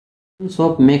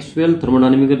Of Maxwell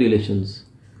thermodynamical relations.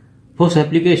 First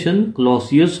application,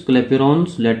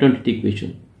 Clausius-Clapeyron's latent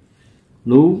equation.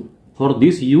 Now for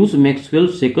this use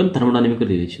Maxwell's second thermodynamical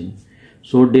relation.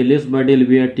 So del S by del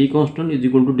V at T constant is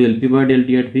equal to del P by del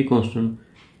T at V constant.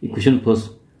 Equation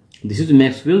first. This is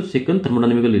Maxwell's second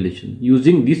thermodynamical relation.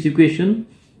 Using this equation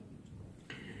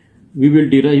we will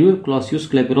derive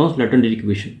Clausius-Clapeyron's latent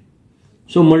equation.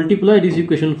 So multiply this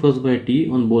equation first by T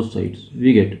on both sides.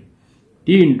 We get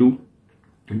T into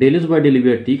del S by del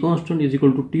V at T constant is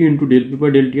equal to T into del P by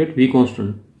del T at V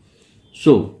constant.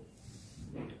 So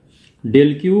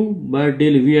del Q by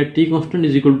del V at T constant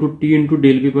is equal to T into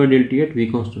del P by del T at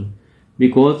V constant,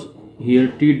 because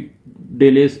here T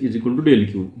del S is equal to del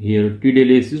Q, here T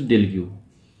del S is del Q,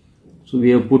 so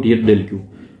we have put here del Q,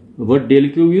 but del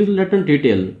Q is latent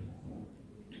detail.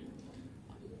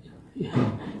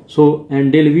 So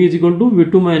and del V is equal to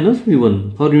V2 minus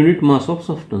V1 for unit mass of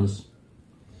substance.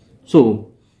 So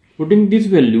putting these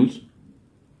values,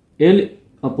 L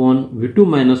upon V2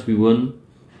 minus V1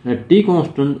 at T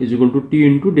constant is equal to T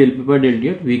into del P by del T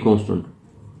at V constant.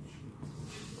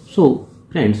 So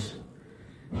friends,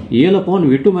 L upon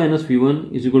V2 minus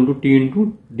V1 is equal to T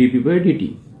into dP by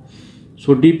dt.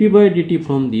 So dP by dt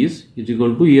from this is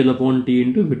equal to L upon T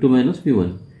into V2 minus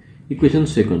V1. Equation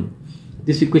second.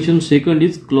 This equation second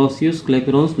is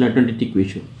Clausius-Clapeyron's latent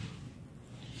equation.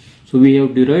 So we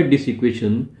have derived this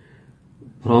equation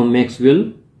from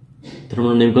Maxwell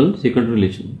thermodynamical second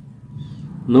relation.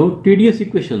 Now TDS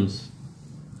equations.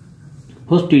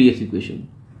 First TDS equation.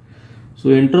 So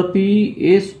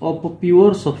entropy S of a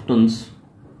pure substance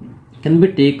can be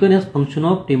taken as function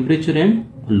of temperature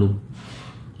and volume.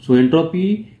 So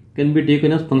entropy can be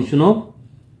taken as function of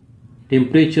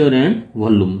temperature and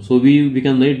volume. So we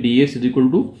can write ds is equal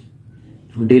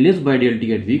to del S by del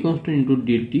T at V constant into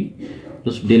dt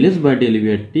plus del S by del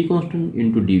V at T constant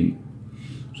into dV.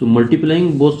 So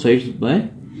multiplying both sides by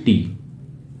T.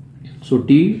 So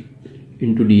T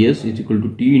into ds is equal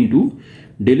to T into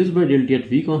del S by del T at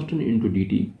V constant into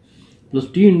dt plus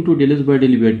T into del S by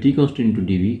del V at T constant into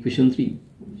dV. Equation 3.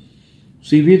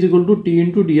 Cv is equal to T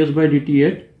into ds by dt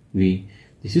at V.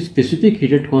 This is specific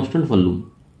heat at constant volume.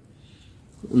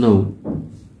 Now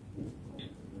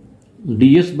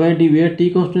ds by dV at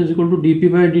T constant is equal to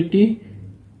dP by dt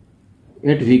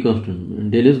at V constant,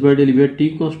 and del S by del V at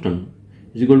T constant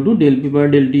is equal to del P by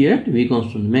del T at V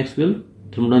constant. Maxwell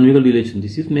thermodynamical relation.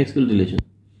 This is Maxwell relation.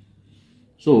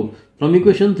 So from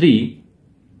equation 3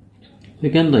 we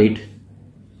can write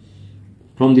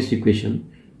from this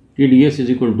equation TdS is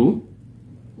equal to,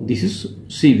 this is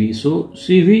Cv, so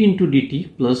Cv into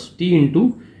dt plus T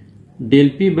into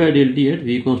del P by del T at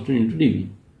V constant into dV.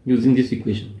 Using this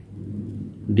equation,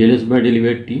 del S by del V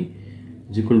at T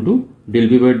is equal to del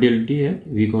P by del T at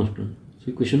V constant.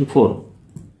 So equation 4.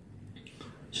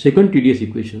 Second TdS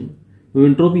equation. Now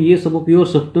entropy S of a pure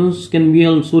substance can be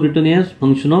also written as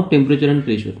function of temperature and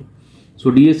pressure.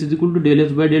 So ds is equal to del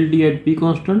S by del T at P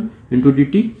constant into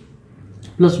dt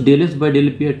plus del S by del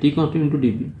P at T constant into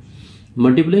dP.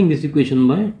 Multiplying this equation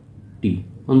by T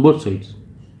on both sides.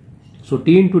 So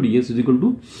T into ds is equal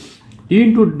to T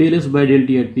into del S by del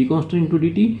T at P constant into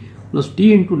dt plus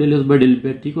T into del S by del P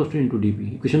at T constant into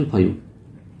dP. Equation 5.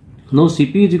 Now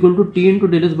Cp is equal to T into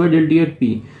del S by del T at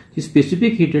P. Is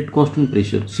specific heat at constant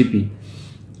pressure, Cp.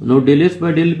 Now del S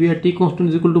by del P at T constant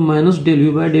is equal to minus del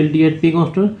V by del T at P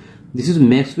constant. This is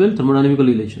Maxwell thermodynamical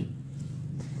relation.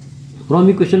 From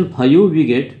equation 5 we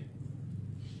get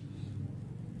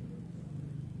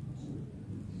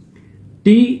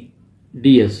T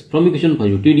ds. From equation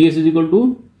 5, T ds is equal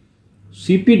to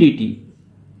Cp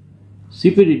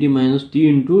dt minus T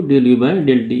into del V by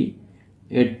del T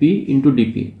at P into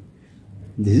dP.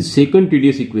 This is second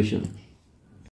TdS equation.